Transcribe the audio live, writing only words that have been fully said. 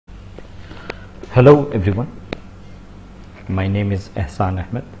Hello everyone, my name is Ehsan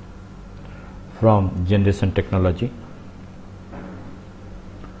Ahmed from Generation Technology.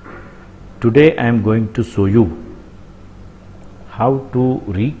 Today I am going to show you how to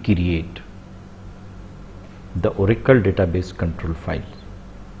recreate the Oracle database control files.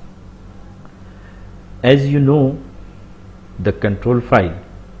 As you know, the control file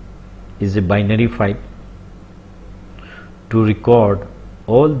is a binary file to record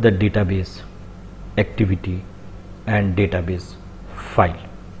all the database activity and database file.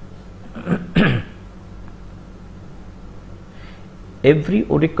 Every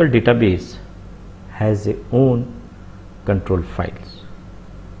Oracle database has its own control files.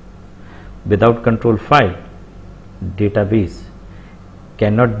 Without control file, database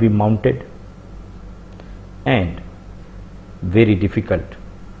cannot be mounted and very difficult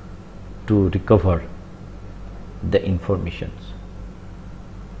to recover the informations.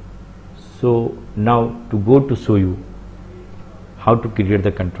 So now to show you how to create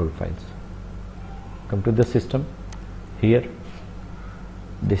the control files. Come to the system. Here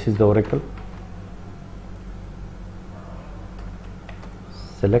this is the Oracle.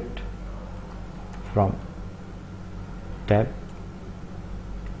 Select from tab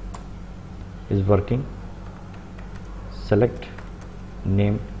is working. Select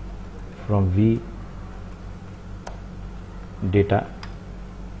name from V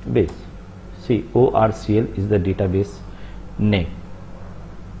database. See, ORCL is the database name.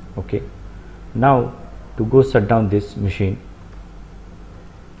 Okay, now to go shut down this machine,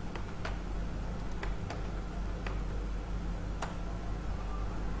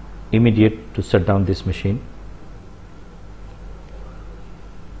 immediate to shut down this machine.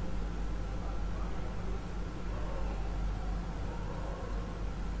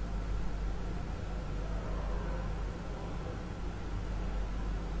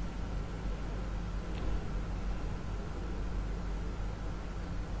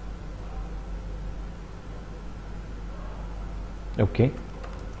 Okay,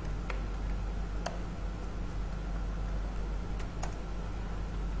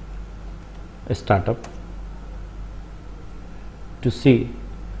 a startup to see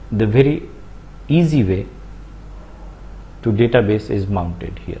the very easy way to database is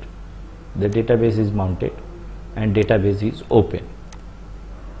mounted here. The database is mounted and database is open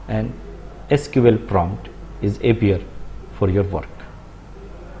and SQL prompt is appear for your work.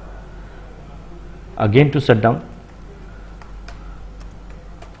 Again to shut down.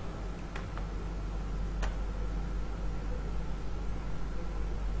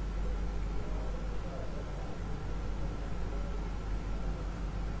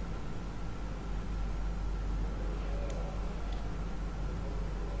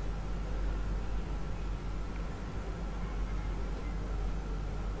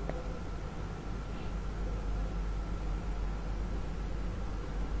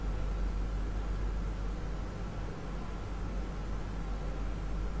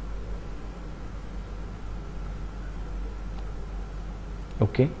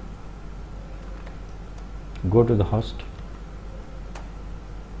 Okay, go to the host,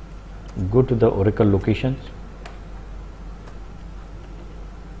 go to the Oracle locations,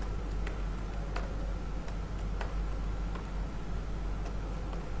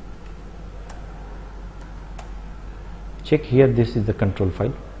 check here. This is the control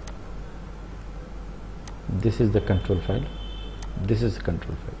file, this is the control file, this is the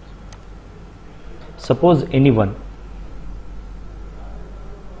control file. Suppose anyone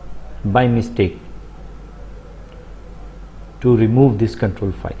by mistake to remove this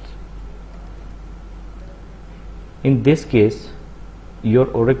control files. In this case, your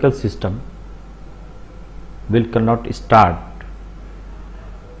Oracle system will cannot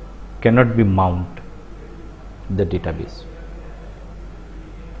be mount the database.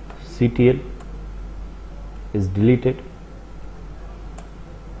 CTL is deleted.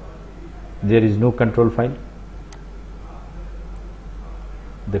 There is no control file.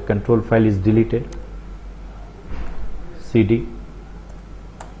 The control file is deleted. CD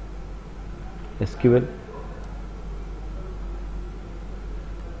SQL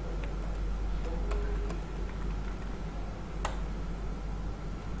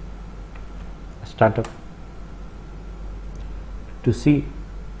startup to see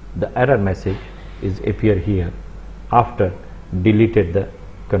the error message is appear here after deleted the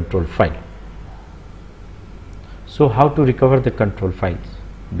control file. So how to recover the control files?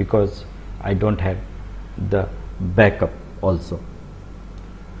 Because I don't have the backup also,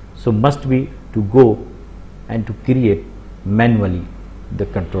 so must be to go and to create manually the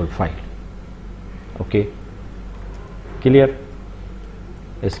control file. Okay, clear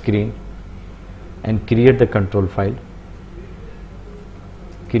screen and create the control file.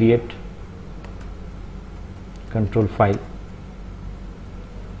 Create control file,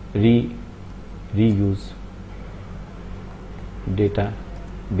 reuse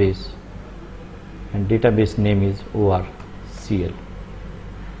database, and database name is ORCL.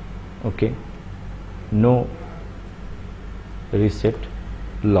 Okay, no reset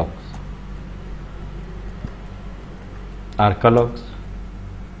logs, arcalogs,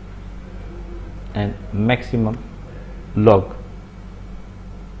 and maximum log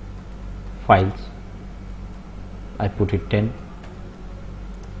files. I put it 10.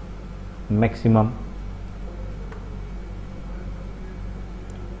 Maximum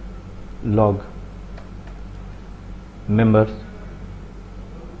log members,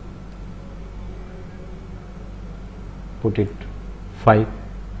 put it 5.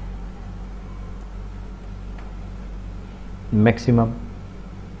 Maximum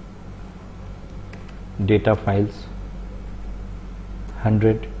data files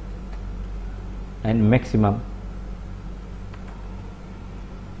 100, and maximum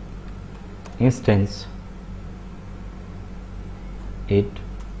instance 8.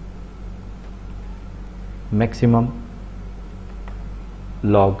 Maximum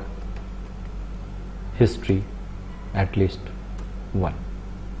log history at least 1.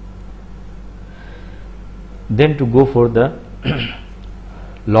 Then to go for the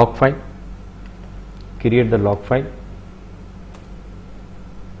log file, create the log file.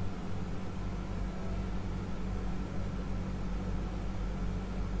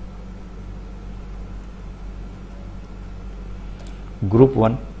 Group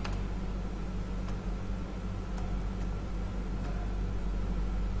 1,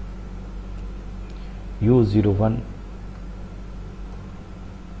 U01,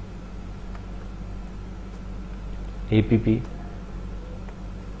 APP,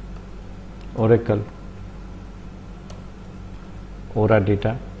 Oracle, Ora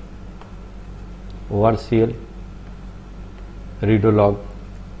data, ORCL, readolog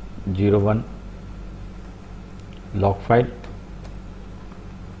 01, log file,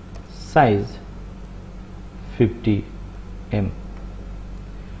 size 50 M.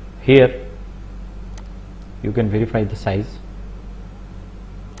 Here you can verify the size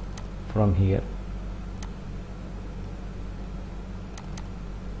from here.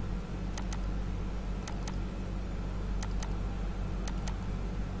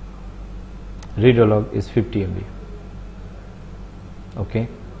 Readolog is 50 MB. Okay,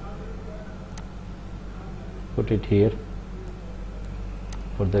 put it here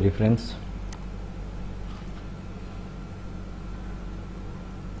for the reference.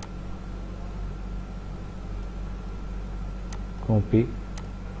 Copy.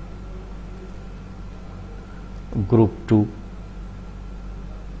 Group 2,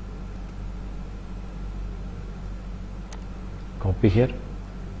 copy here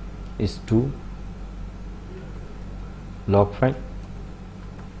is 2, log file,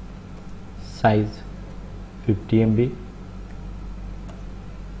 size 50 MB,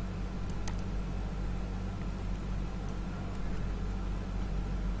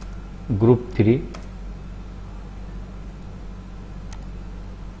 group 3,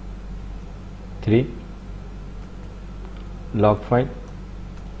 3, log file,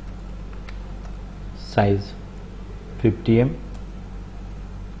 size 50 M,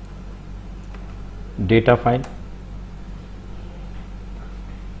 data file,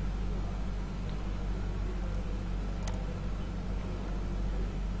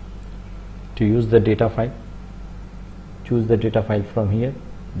 to use the data file, choose the data file from here.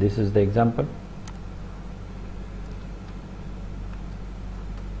 This is the example.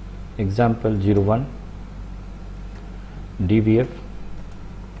 Example 01, dbf,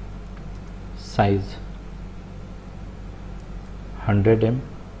 size 100 M,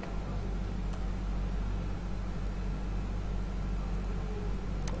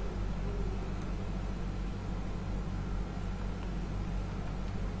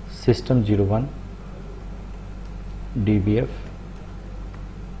 system 01, dbf,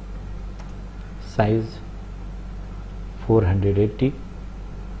 size 480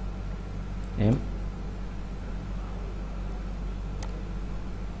 M,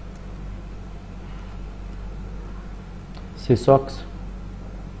 sysox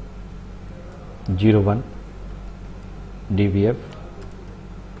 01, dbf,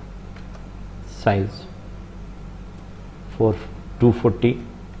 size 240,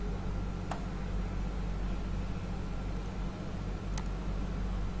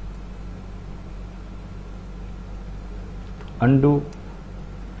 undo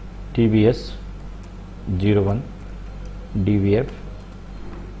TBS 01, dbf,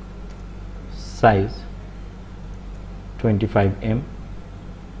 size 25 M,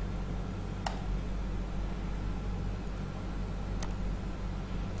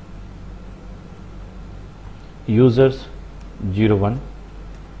 users 01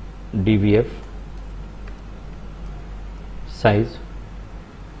 DVF, size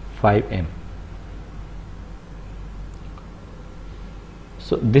 5 M.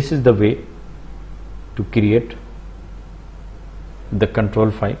 So this is the way to create the control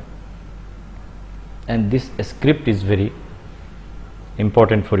file, and this script is very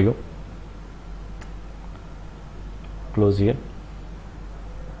important for you. Close here,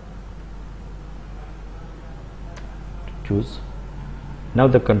 choose. Now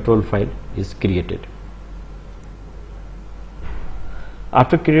the control file is created.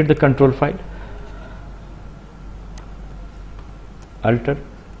 After create the control file, alter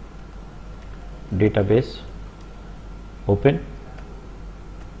database, open,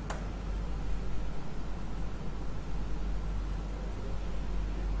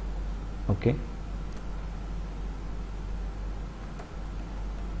 okay,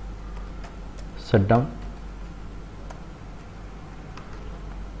 shut down,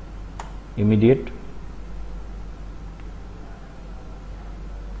 immediate,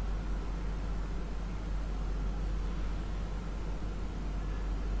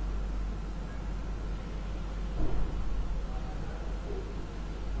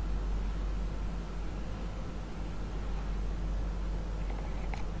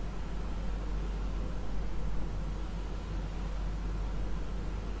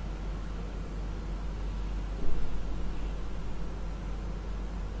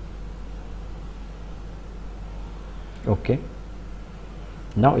 okay.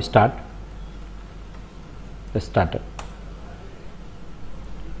 Now start the starter.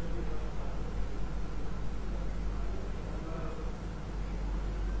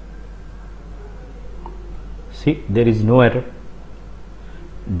 See, there is no error,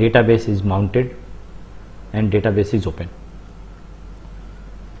 database is mounted and database is open.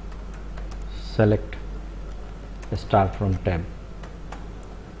 Select start from tab.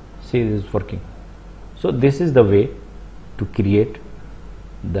 See, this is working. So this is the way to create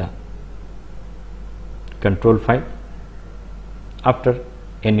the control file after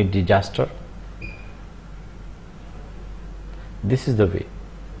any disaster. This is the way.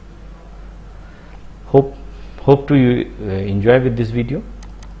 Hope to you enjoy with this video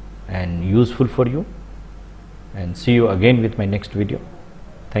and useful for you, and see you again with my next video.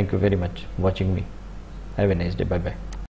 Thank you very much for watching me. Have a nice day. Bye bye.